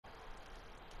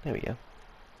There we go.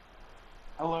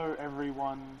 Hello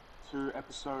everyone to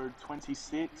episode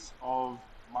 26 of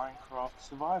Minecraft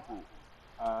Survival.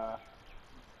 Uh,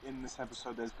 in this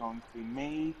episode there's going to be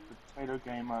me, the Potato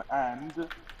Gamer, and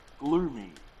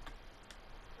Gloomy.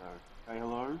 So, say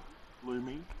hello,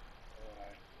 Gloomy.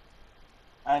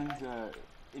 And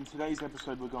in today's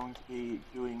episode we're going to be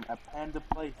doing a Panda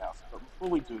Playhouse. But before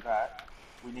we do that,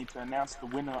 we need to announce the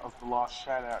winner of the last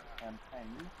shoutout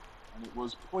campaign, and it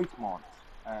was Poikmont.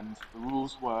 And the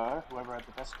rules were, whoever had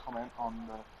the best comment on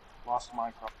the last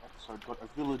Minecraft episode got a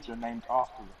villager named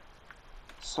after them.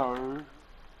 So,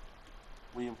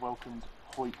 we have welcomed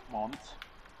Poikmont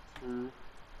to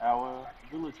our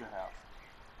villager house.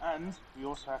 And we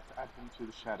also have to add him to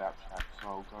the shoutout chat, so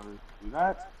I'll go do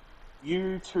that.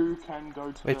 You two can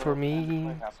go to Wait the for Panda me.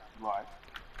 Playhouse if you like.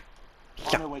 Oh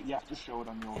Yeah. no, wait, you have to show it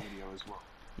on your video as well.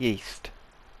 Yeast.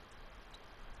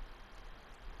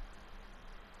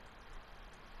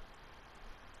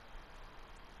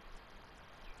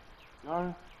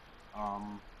 Go.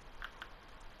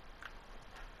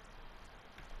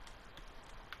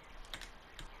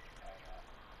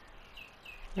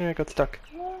 Yeah, I got stuck.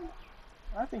 Well,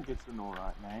 I think it's an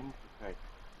alright name. Okay,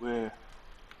 we're...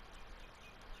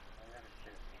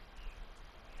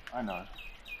 I know.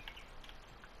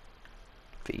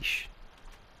 Fish.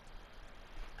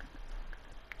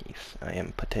 Yes, I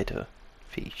am potato.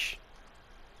 Fish.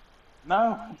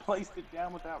 No, I placed it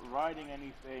down without writing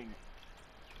anything.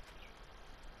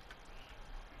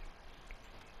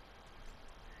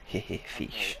 Hehe,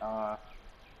 fish. Okay,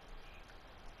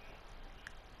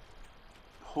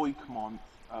 Poikmont,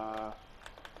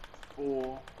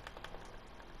 for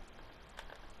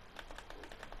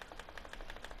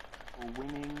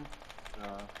winning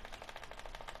the...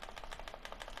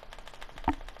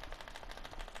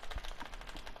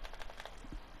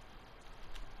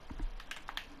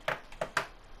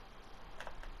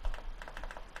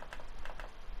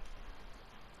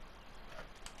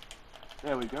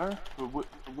 There we go, for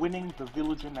winning the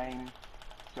villager name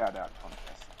shoutout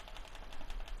contest.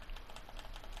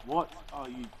 What are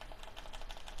you...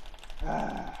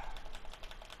 My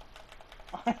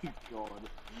god.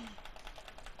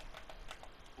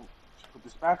 Oh, put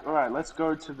this back. Alright, let's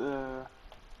go to the...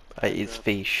 I is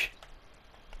fish.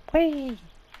 Whee!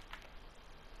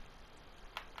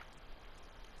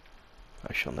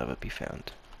 I shall never be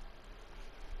found.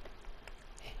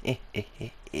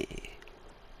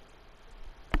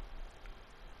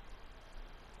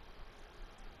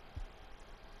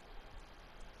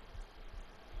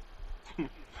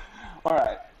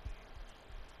 Alright.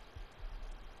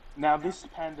 Now this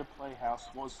Panda Playhouse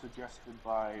was suggested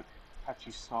by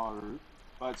Pachisaru,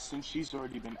 but since she's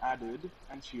already been added,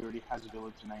 and she already has a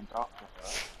village named after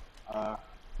her,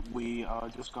 we are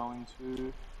just going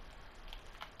to...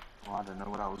 Well, I don't know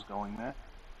what I was going there.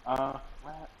 Where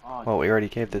are Well, we you? already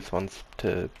gave this one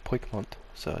to Poikmont,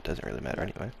 so it doesn't really matter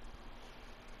anyway.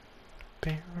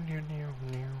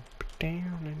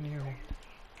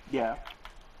 Yeah.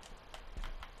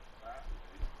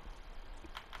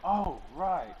 Oh,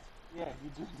 right. Yeah, you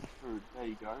did the food. There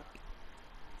you go.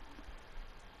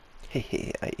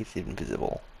 Hehe, I is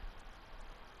invisible.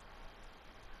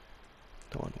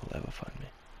 No one will ever find me.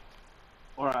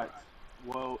 Alright.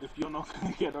 Well, if you're not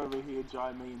going to get over here,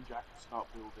 Jai, me and Jack will start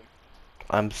building.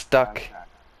 I'm stuck. How's that?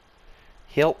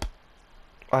 Help!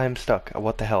 I am stuck.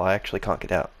 What the hell? I actually can't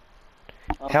get out.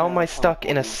 Okay, How am I I'll stuck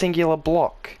in a teleport you. singular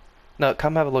block? No,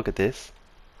 come have a look at this.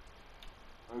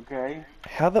 Okay.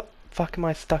 How the fuck am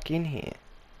I stuck in here?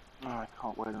 Oh, I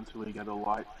can't wait until we get a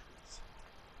light.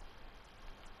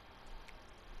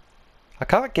 I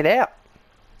can't get out.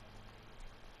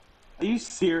 Are you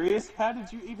serious? How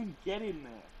did you even get in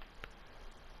there?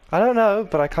 I don't know,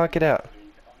 but I can't get out.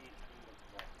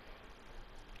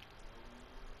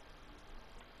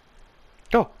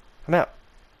 Oh, I'm out.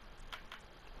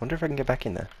 Wonder if I can get back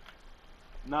in there.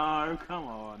 No, come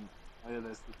on. Oh, yeah,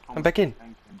 there's the I'm back in.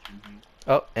 tank engine here.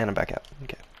 Oh, and I'm back out.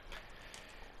 Okay.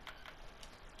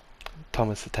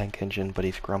 Thomas the tank engine, but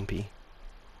he's grumpy.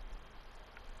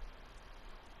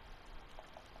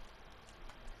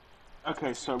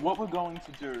 Okay, so what we're going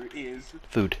to do is...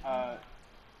 Food.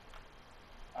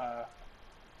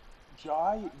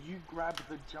 Jai, you grab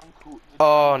the jungle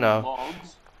Oh, no.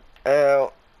 logs.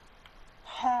 Ow.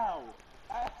 How?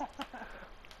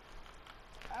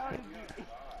 How did you...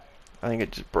 I think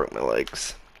it just broke my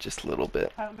legs. Just a little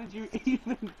bit. How did you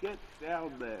even get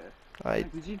down there?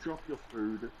 Did you drop your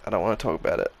food? I don't want to talk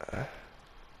about it.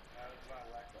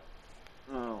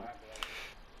 Oh.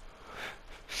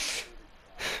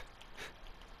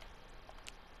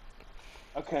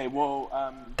 Okay, well,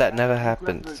 That never you grab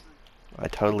happens. I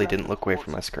totally grab didn't the look away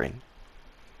from quartz. my screen.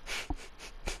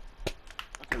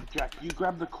 Okay, Jack, you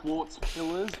grab the quartz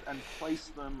pillars and place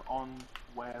them on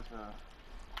where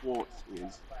the quartz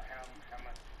is.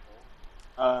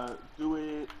 Do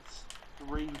it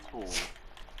 3 tall.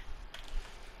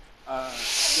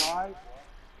 Jai,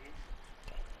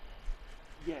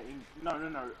 yeah,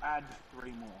 no, add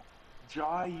 3 more.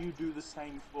 Jai, you do the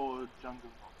same for jungle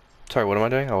logs. Sorry, what am I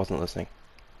doing? I wasn't listening.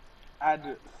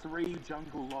 Add 3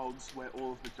 jungle logs where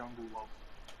all of the jungle logs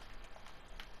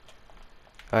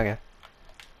Okay.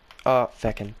 Oh,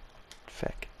 feckin'.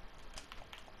 Feck.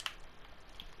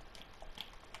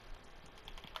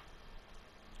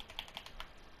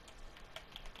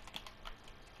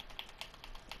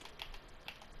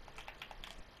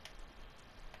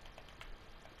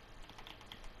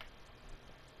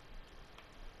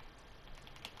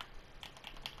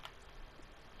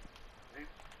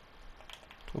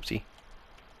 Oopsie.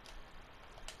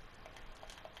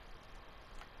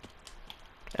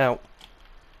 Ow.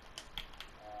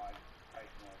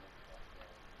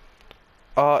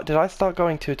 Did I start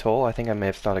going too tall? I think I may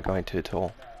have started going too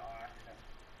tall.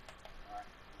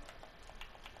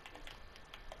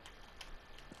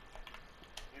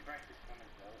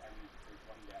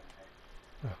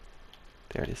 Oh,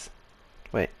 there it is.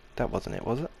 Wait, that wasn't it,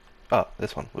 was it? Oh,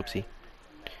 this one. Whoopsie.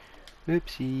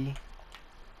 Whoopsie.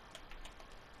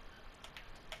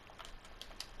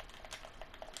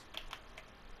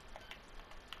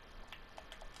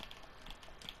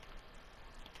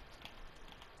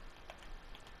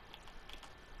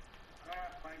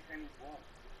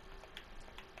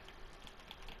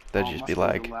 That'd are. Oh, just be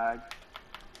must be the lag. lag.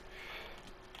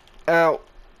 Ow!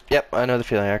 Yep, I know the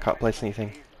feeling. I can't place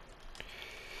anything.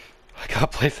 I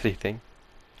can't place anything.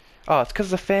 Oh, it's because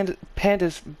the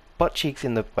panda's butt cheeks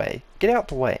in the way. Get out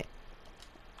the way.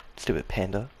 Stupid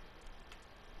panda.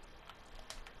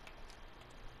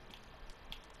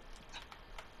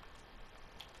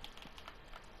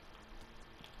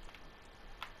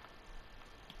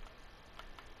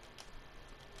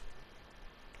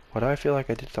 Why do I feel like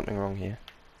I did something wrong here?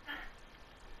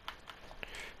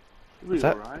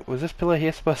 Was this pillar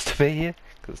here supposed to be here?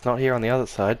 Because it's not here on the other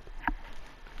side.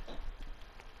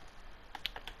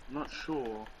 I'm not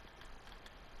sure.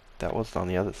 That was on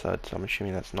the other side, so I'm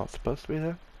assuming that's not supposed to be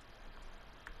there.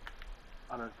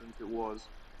 I don't think it was.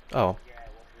 Oh.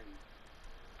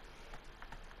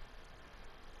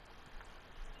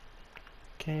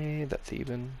 Okay, that's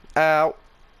even. Ow!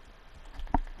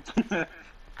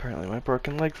 Apparently my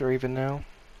broken legs are even now.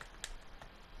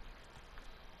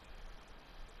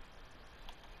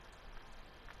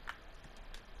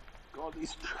 God,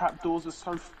 these trapdoors are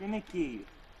so finicky.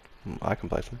 I can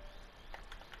place them.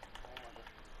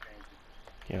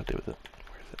 Yeah, I'll deal with it.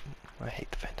 Where is it? I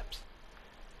hate the phantoms.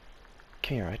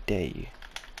 Come here, I dare you.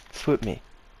 Swoop me.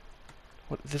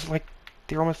 What? This is like,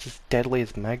 they're almost as deadly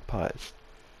as magpies.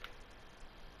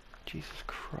 Jesus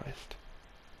Christ.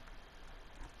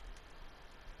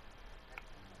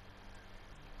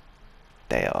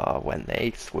 They are, when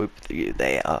they swoop through you,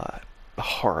 they are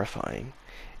horrifying.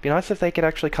 It'd be nice if they could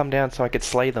actually come down so I could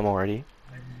slay them already.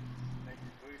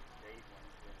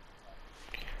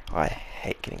 I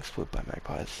hate getting swooped by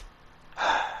magpies.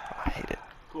 I hate it.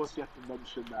 Of course you have to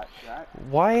mention that, Jack.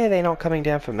 Why are they not coming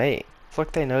down for me? It's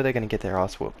like they know they're gonna get their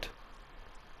ass whooped.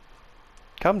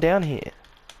 Come down here.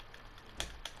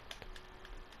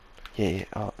 Yeah,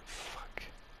 oh, fuck.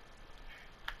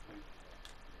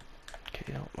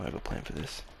 Okay, I have a plan for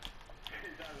this.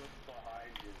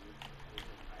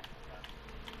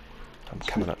 I'm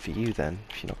coming up for you then.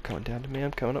 If you're not coming down to me,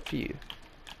 I'm coming up for you.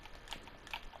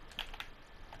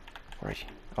 Where are you?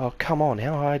 Oh, come on,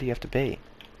 how high do you have to be?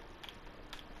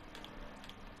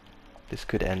 This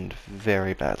could end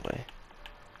very badly.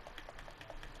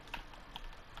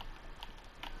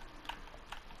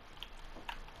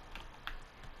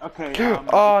 Okay,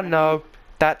 oh no,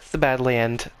 that's the badly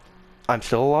end. I'm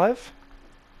still alive?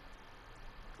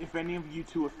 If any of you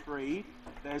two are free,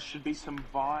 there should be some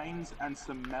vines and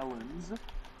some melons.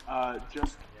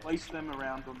 Just place them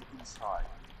around on the inside.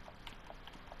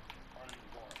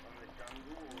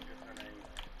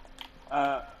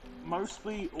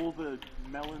 Mostly all the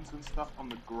melons and stuff on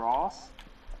the grass,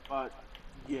 but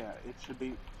yeah, it should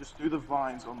be, just do the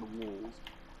vines on the walls.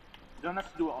 You don't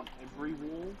have to do it on every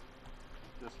wall,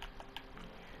 just...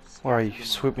 Where are you?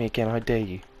 Swoop me again, I dare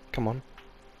you. Come on.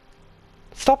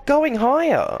 Stop going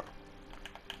higher!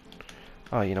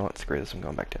 Oh, you know what? Screw this, I'm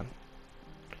going back down.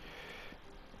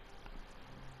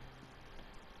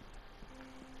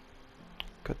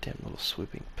 Goddamn little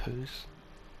swooping poos.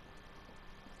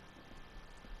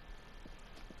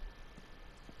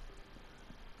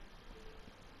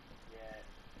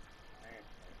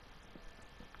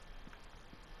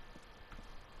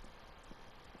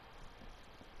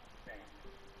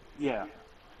 Yeah.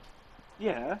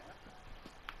 Yeah.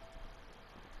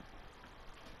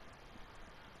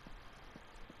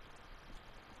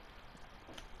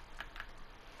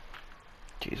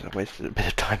 Jeez, I wasted a bit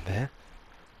of time there.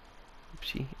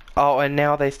 Oopsie. Oh, and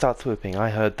now they start swooping.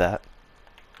 I heard that.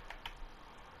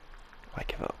 I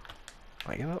give up.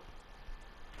 I give up.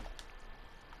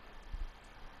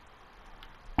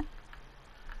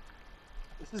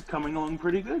 This is coming along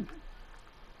pretty good.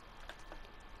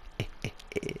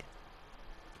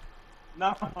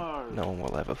 No. No one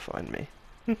will ever find me.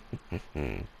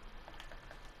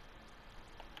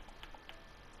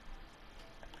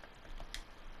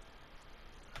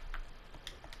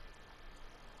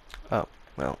 Oh,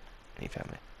 well, he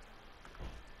found me.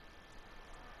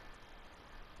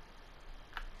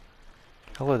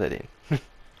 Hello there, Dean.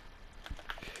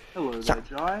 Hello So, there,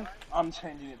 Jai. I'm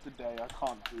changing it today. I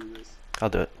can't do this. I'll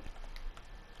do it.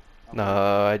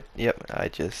 No,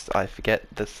 Okay. I forget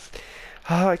this.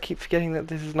 Oh, I keep forgetting that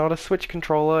this is not a Switch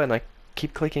controller, and I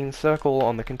keep clicking circle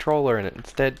on the controller, and it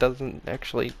instead doesn't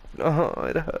actually. Oh,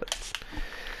 it hurts.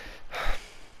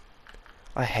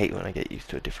 I hate when I get used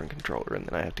to a different controller, and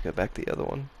then I have to go back to the other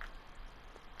one.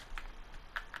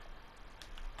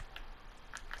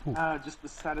 Just the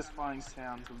satisfying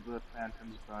sounds of the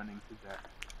phantoms burning to death.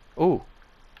 Ooh,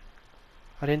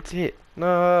 I didn't see it.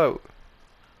 No!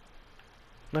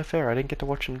 No fair, I didn't get to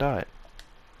watch him die.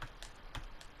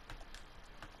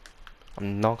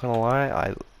 I'm not gonna lie,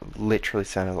 I literally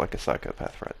sounded like a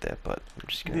psychopath right there, but I'm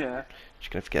just gonna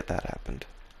forget that happened.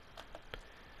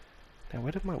 Now,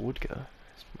 where did my wood go?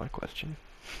 That's my question.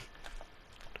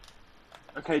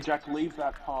 Okay, Jack, leave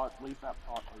that part. Leave that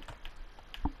part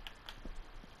open.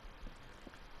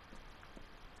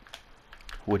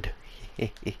 Wood.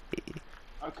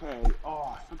 Okay.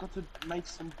 Oh, I forgot to make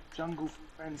some jungle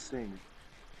fencing.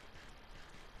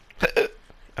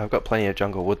 I've got plenty of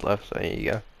jungle wood left, so there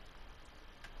you go.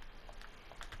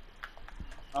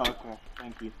 Oh, okay.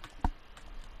 Thank you.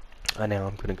 And now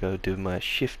I'm gonna go do my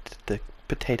shift at the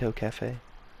potato cafe.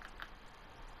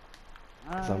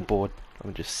 Because I'm Alright. bored. I'm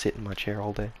gonna just sit in my chair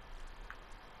all day.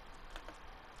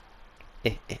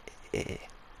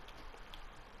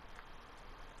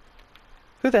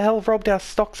 Who the hell robbed our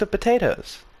stocks of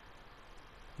potatoes?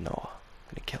 Noah.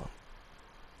 I'm gonna kill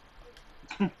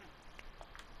him.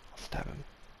 I'll stab him.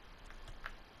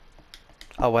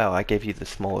 Oh wow, I gave you the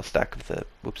smaller stack of the...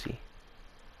 Whoopsie.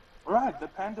 Alright, the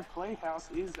Panda Playhouse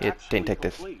is Yeah, actually Dane, take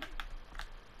this. complete.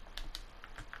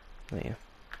 There you go.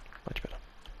 Much better.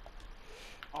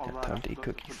 Oh, Now right, time to eat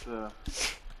cookies. I forgot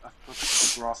to put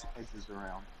the grass hedges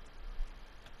around.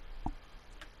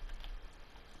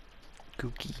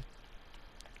 Cookie.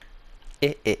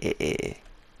 Eh eh eh eh.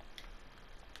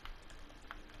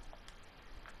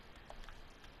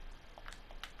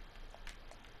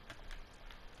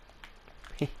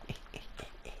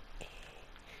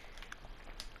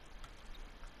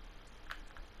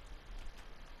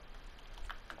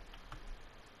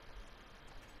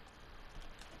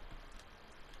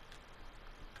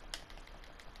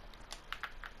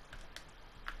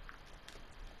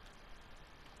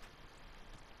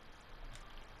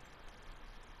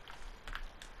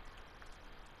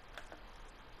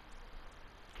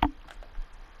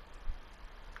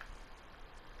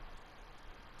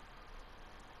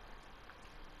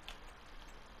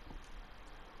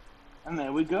 And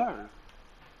there we go.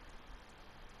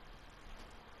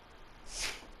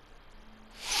 This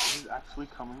is actually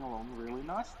coming along really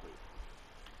nicely.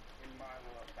 In my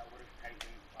world, that would have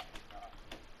taken like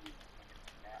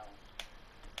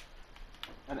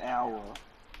An hour.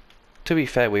 To be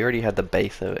fair, we already had the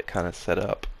base of it kind of set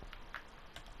up.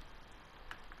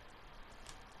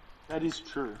 That is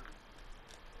true.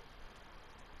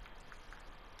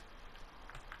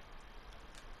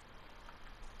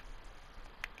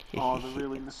 Oh, the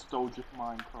really nostalgic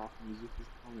Minecraft music is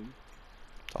coming.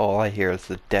 All I hear is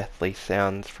the deathly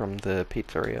sounds from the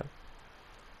pizzeria.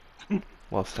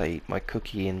 Whilst I eat my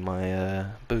cookie in my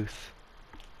booth.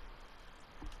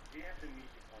 do you have the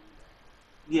music on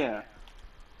there? Yeah,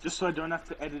 just so I don't have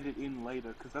to edit it in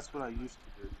later, because that's what I used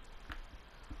to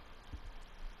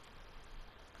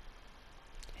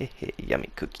do. Hehe, yummy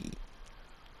cookie.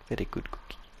 Very good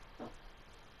cookie.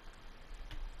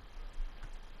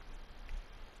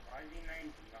 Why is he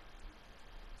named nothing?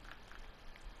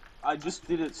 I just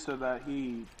did it so that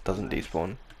he Doesn't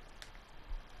despawn.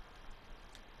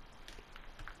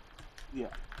 Yeah.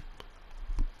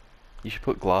 You should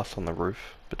put glass on the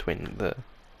roof between the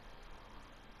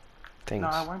things. No,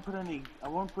 I won't put any. I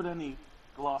won't put any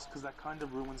glass because that kind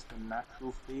of ruins the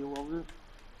natural feel of it.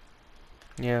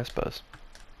 Yeah, I suppose.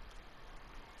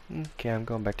 Okay, I'm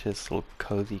going back to this little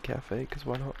cozy cafe, because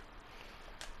why not?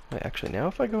 Wait, actually, now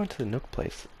if I go into the Nook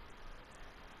place,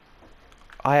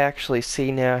 I actually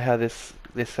see now how this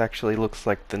actually looks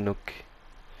like the Nook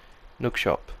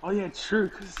shop. Oh yeah, true,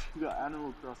 because you got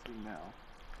Animal Crossing now.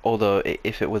 Although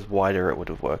if it was wider, it would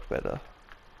have worked better.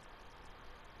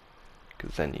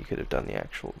 Because then you could have done the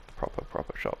actual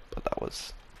proper shop. But that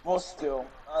was Well, still,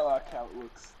 I like how it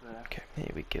looks there. okay.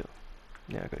 Here we go.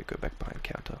 Now I gotta go back behind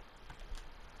counter.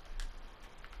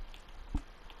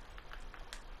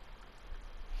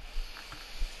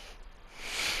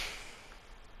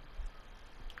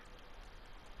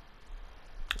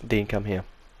 Dean, come here.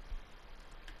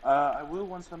 I will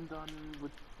once I'm done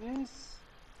with this.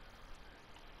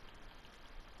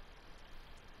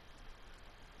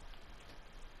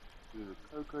 Do the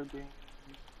cocoa beans.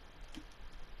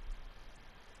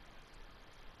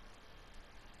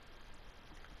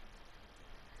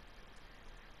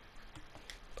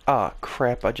 Ah,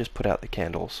 crap, I just put out the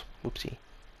candles. Whoopsie.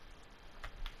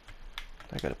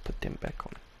 I gotta put them back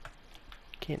on.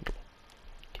 Candle.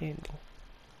 Candle.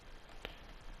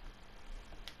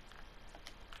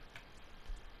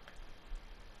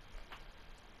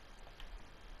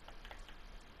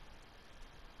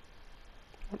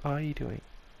 What are you doing?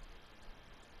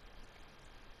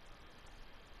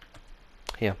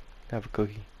 Here, have a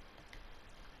cookie.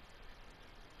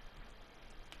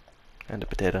 And a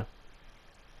potato.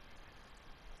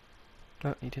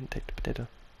 No, you didn't take the potato.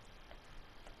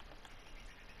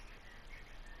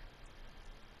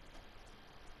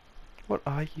 What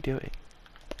are you doing?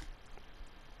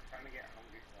 Trying to get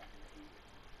hungry so I can eat.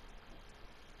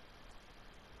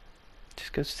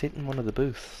 Just go sit in one of the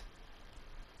booths.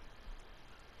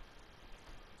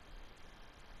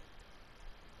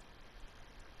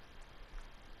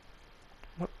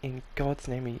 What in God's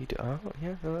name are you doing? Oh,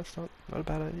 yeah, no, that's not a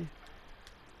bad idea.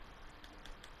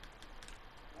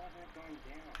 Why is that going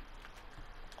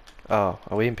down? Oh,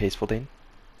 are we in peaceful, Dean?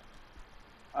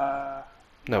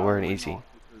 No, we're in easy. not,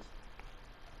 because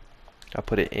I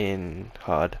put it in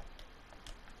hard.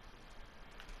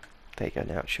 There you go,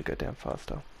 now it should go down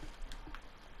faster.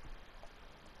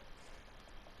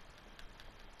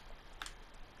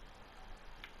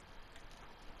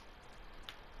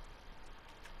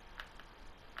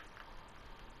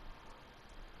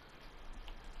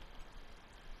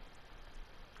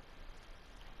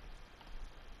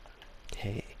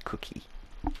 Hey, cookie.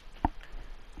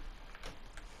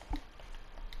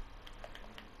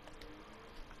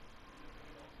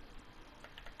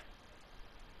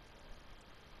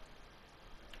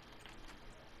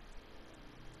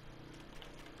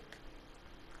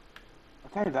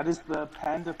 Okay, that is the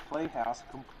Panda Playhouse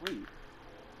complete.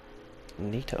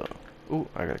 Neato. Ooh,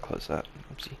 I gotta close that.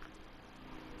 Oopsie. Hey,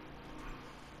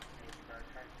 bro,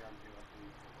 try jumping off the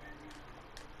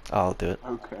companion. I'll do it.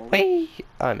 Okay. Whee!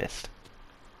 I missed.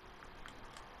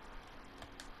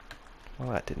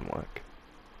 Well, that didn't work.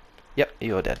 Yep,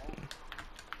 you're dead.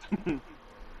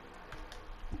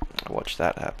 Watch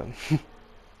that happen.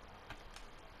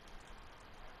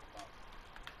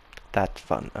 That's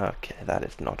fun. Okay, that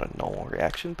is not a normal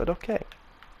reaction, but okay.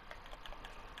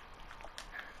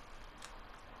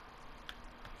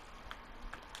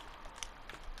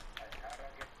 Hey, how do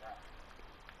I get that?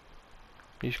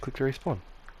 You just click to respawn.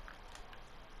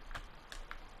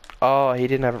 Oh, he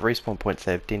didn't have a respawn point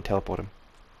saved. Didn't teleport him.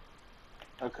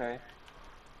 Okay.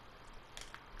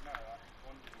 No, I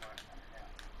spawned in my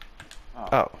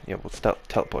house. Oh. Oh, yeah, we'll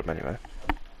teleport him anyway.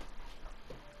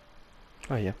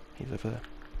 Oh yeah, he's over there.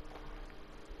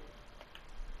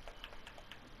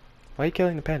 Why are you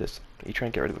killing the pandas? Are you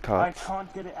trying to get rid of the I cards?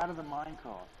 can't get it out of the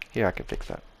minecart. Here, I can fix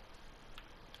that.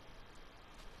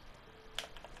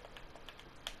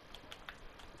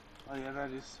 Oh yeah,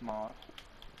 that is smart.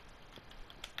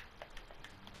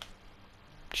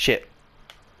 Shit.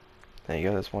 There you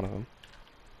go, that's one of them.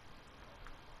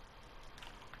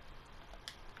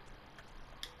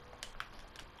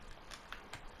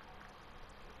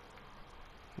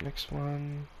 Next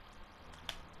one.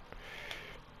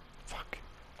 Fuck.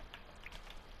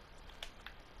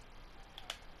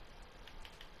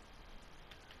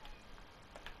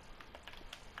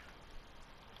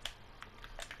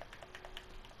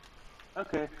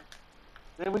 Okay.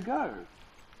 There we go.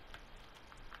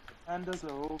 The pandas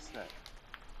are all set.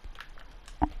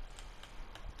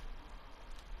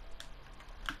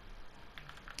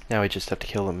 Now we just have to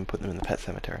kill them and put them in the pet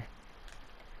cemetery.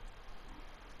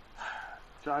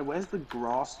 Jai, where's the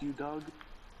grass you dug?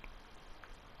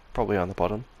 Probably on the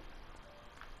bottom.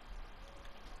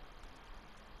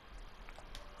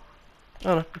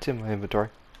 Oh no, it's in my inventory.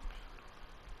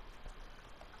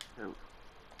 Oh.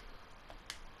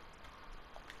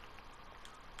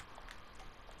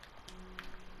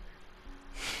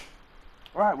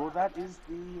 Right, well that is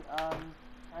the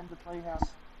Panda Playhouse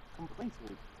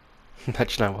completed.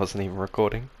 Imagine I wasn't even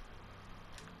recording.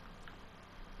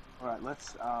 Alright,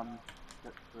 let's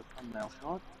get the thumbnail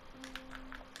shot.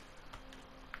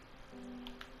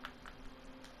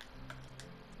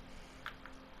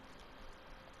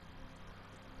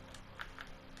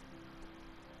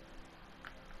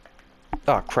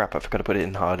 Oh crap, I forgot to put it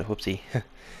in hard, whoopsie.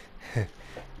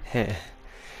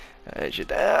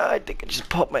 I think I just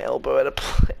popped my elbow out of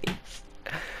place.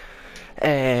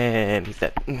 And he's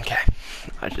dead. Okay.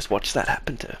 I just watched that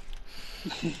happen to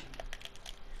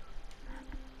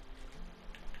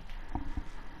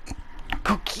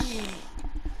Cookie!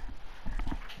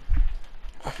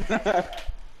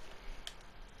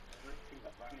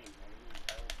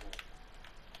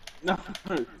 No,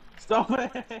 stop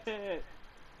it!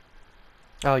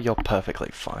 Oh, you're perfectly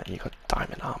fine. You got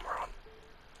diamond armor on.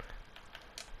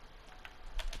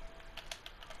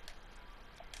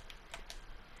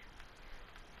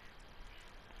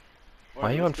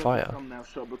 Why are you on fire? Thumbnail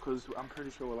shot because I'm pretty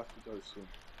sure we'll have to go soon.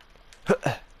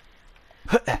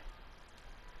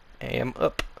 I am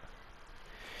up.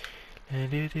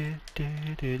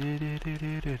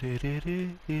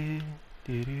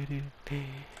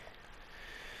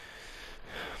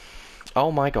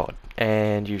 Oh my god.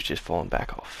 And you've just fallen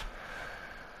back off.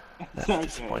 That's Okay.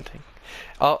 disappointing.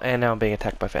 Oh, and now I'm being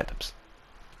attacked by phantoms.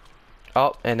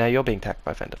 Oh, and now you're being attacked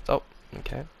by phantoms. Oh,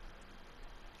 okay.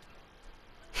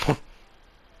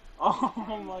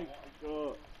 Oh my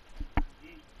god. You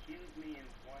killed me in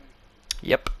one.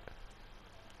 Yep.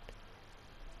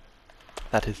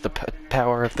 That is the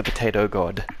power of the potato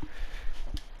god.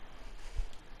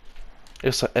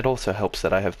 It also helps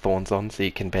that I have thorns on, so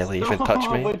you can barely even touch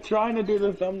me. We're trying to do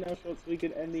the thumbnail shot so we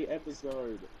can end the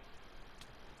episode.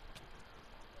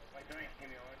 Wait, don't hit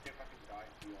me. I want to see if I can die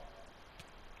to you.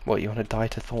 What, you want to die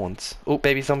to thorns? Oh,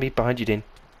 baby zombie behind you, Din.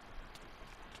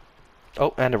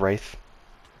 Oh, and a wraith.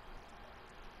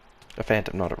 A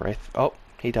phantom, not a wraith. Oh,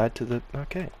 he died to the...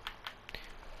 Okay.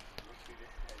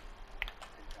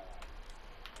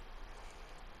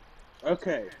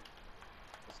 Okay.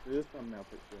 Let's do the thumbnail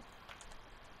picture.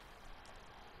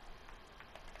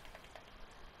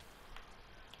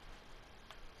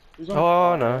 Who's on Oh,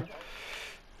 fire?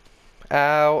 no.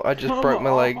 Ow, I just broke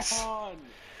my legs. On.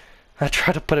 I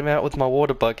tried to put him out with my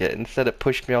water bucket, instead it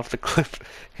pushed me off the cliff,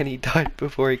 and he died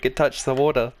before he could touch the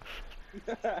water.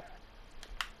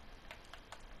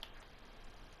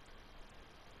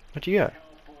 What'd you get?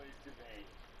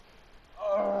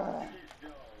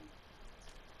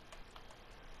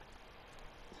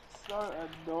 So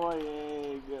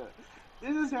annoying.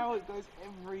 This is how it goes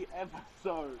every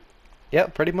episode.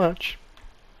 Yep, pretty much.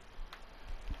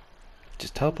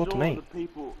 Just teleport to I'm sure me. the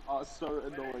people are so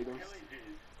annoyed.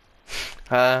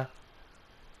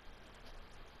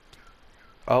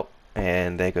 Oh,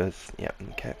 and there goes... Yep,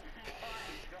 okay.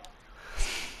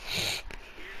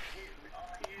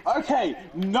 Okay,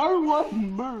 no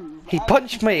one move. He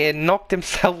punched me and knocked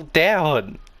himself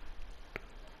down.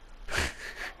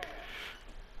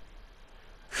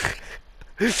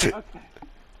 Okay.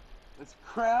 Let's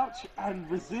crouch and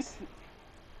resist.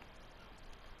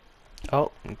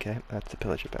 Oh, okay, that's the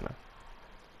pillager banner.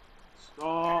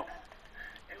 Stop.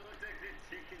 It looks like this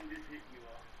chicken just hit you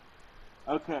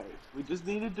off. Okay, we just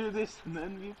need to do this and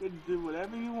then you can do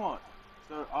whatever you want.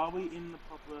 So are we in the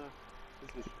proper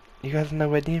position? You guys are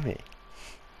nowhere near me.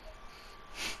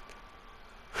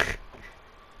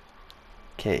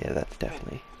 Okay, yeah, that's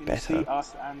definitely Can better. you see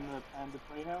us and the Panda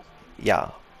Playhouse?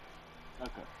 Yeah.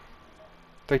 Okay.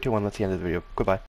 3, 2, 1, that's the end of the video. Goodbye.